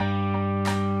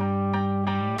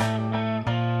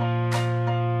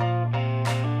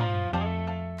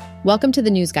Welcome to the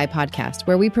News Guy podcast,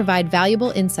 where we provide valuable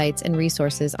insights and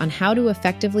resources on how to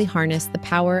effectively harness the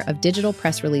power of digital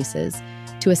press releases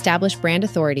to establish brand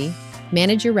authority,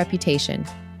 manage your reputation,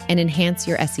 and enhance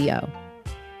your SEO.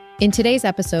 In today's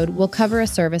episode, we'll cover a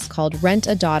service called Rent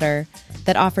a Daughter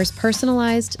that offers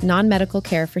personalized, non-medical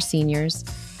care for seniors,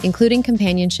 including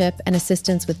companionship and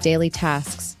assistance with daily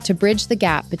tasks to bridge the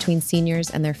gap between seniors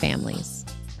and their families.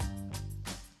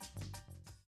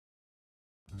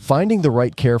 Finding the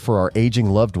right care for our aging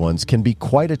loved ones can be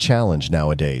quite a challenge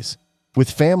nowadays. With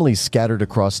families scattered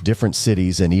across different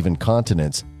cities and even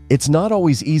continents, it's not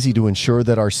always easy to ensure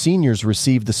that our seniors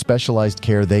receive the specialized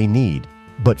care they need.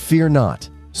 But fear not,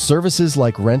 services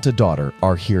like Rent a Daughter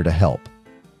are here to help.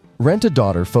 Rent a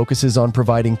Daughter focuses on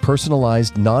providing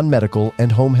personalized non-medical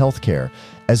and home health care,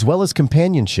 as well as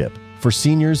companionship for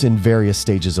seniors in various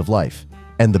stages of life.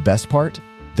 And the best part?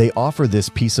 They offer this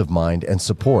peace of mind and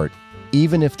support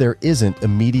even if there isn't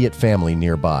immediate family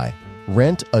nearby.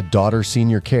 Rent a Daughter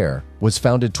Senior Care was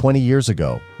founded 20 years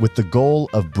ago with the goal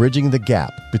of bridging the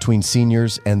gap between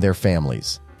seniors and their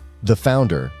families. The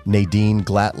founder, Nadine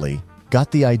Glatley,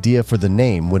 got the idea for the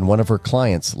name when one of her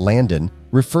clients, Landon,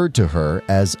 referred to her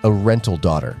as a rental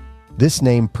daughter. This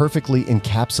name perfectly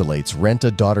encapsulates Rent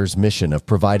a Daughter's mission of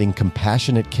providing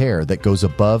compassionate care that goes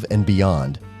above and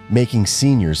beyond, making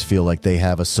seniors feel like they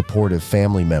have a supportive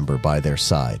family member by their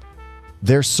side.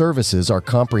 Their services are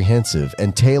comprehensive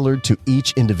and tailored to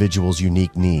each individual's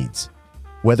unique needs.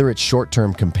 Whether it's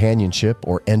short-term companionship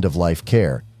or end-of-life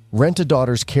care, Rent a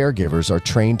Daughter's caregivers are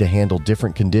trained to handle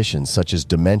different conditions such as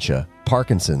dementia,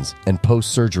 Parkinson's, and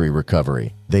post-surgery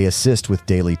recovery. They assist with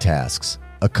daily tasks,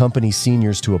 accompany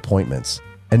seniors to appointments,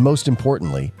 and most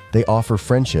importantly, they offer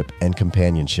friendship and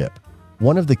companionship.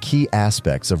 One of the key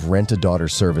aspects of Rent a Daughter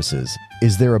services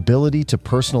is their ability to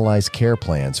personalize care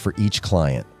plans for each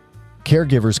client.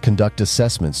 Caregivers conduct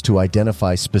assessments to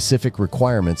identify specific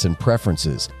requirements and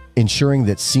preferences, ensuring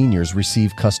that seniors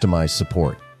receive customized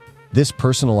support. This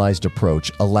personalized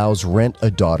approach allows Rent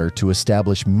a Daughter to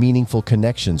establish meaningful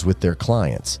connections with their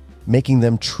clients, making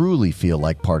them truly feel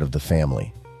like part of the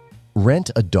family. Rent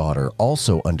a Daughter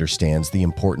also understands the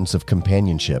importance of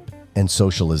companionship and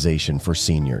socialization for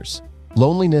seniors.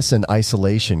 Loneliness and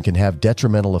isolation can have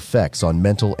detrimental effects on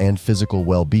mental and physical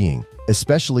well-being,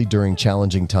 especially during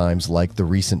challenging times like the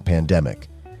recent pandemic.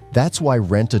 That's why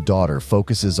Rent a Daughter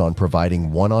focuses on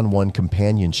providing one-on-one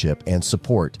companionship and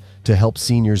support to help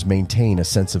seniors maintain a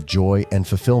sense of joy and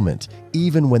fulfillment,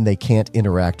 even when they can't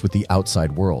interact with the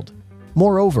outside world.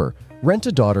 Moreover, Rent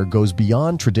a Daughter goes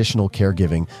beyond traditional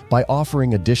caregiving by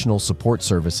offering additional support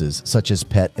services such as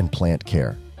pet and plant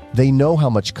care. They know how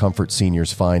much comfort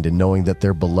seniors find in knowing that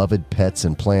their beloved pets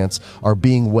and plants are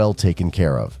being well taken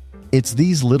care of. It's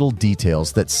these little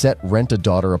details that set Rent a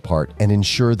Daughter apart and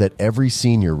ensure that every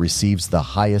senior receives the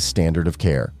highest standard of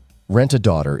care. Rent a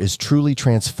Daughter is truly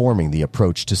transforming the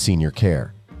approach to senior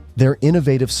care. Their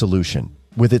innovative solution,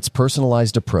 with its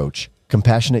personalized approach,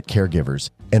 compassionate caregivers,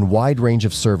 and wide range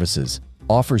of services,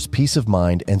 offers peace of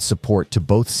mind and support to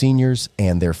both seniors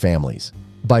and their families.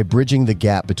 By bridging the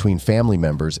gap between family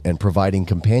members and providing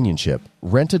companionship,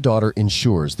 Rent a Daughter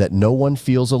ensures that no one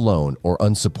feels alone or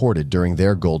unsupported during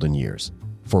their golden years.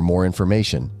 For more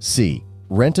information, see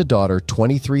Rent a Daughter,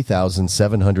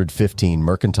 23,715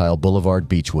 Mercantile Boulevard,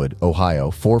 Beechwood,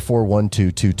 Ohio,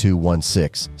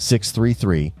 44122216,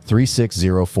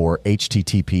 633-3604,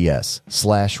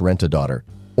 https:/rentadaughter.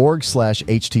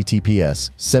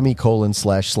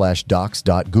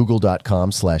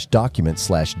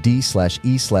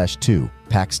 org/https:/docs.google.com/document/d/e/2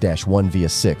 pax-1 via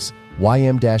 6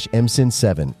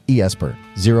 ym-msin7 esper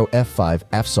 0f5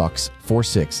 afsox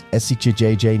 46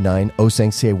 scjj9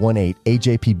 osangca18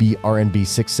 ajpb rnb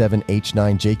 67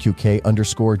 h9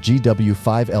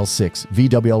 jqk_gw5l6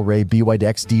 vwl ray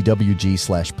bydx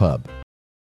dwg/pub.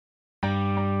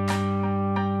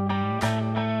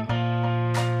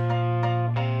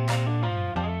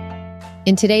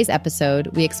 In today's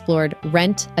episode, we explored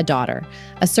Rent a Daughter,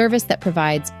 a service that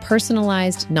provides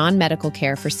personalized, non-medical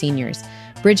care for seniors,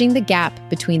 bridging the gap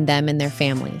between them and their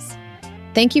families.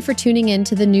 Thank you for tuning in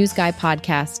to the News Guy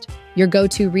podcast, your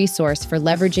go-to resource for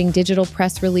leveraging digital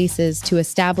press releases to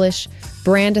establish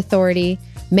brand authority,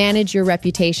 manage your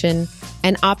reputation,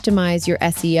 and optimize your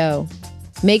SEO.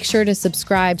 Make sure to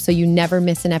subscribe so you never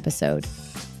miss an episode.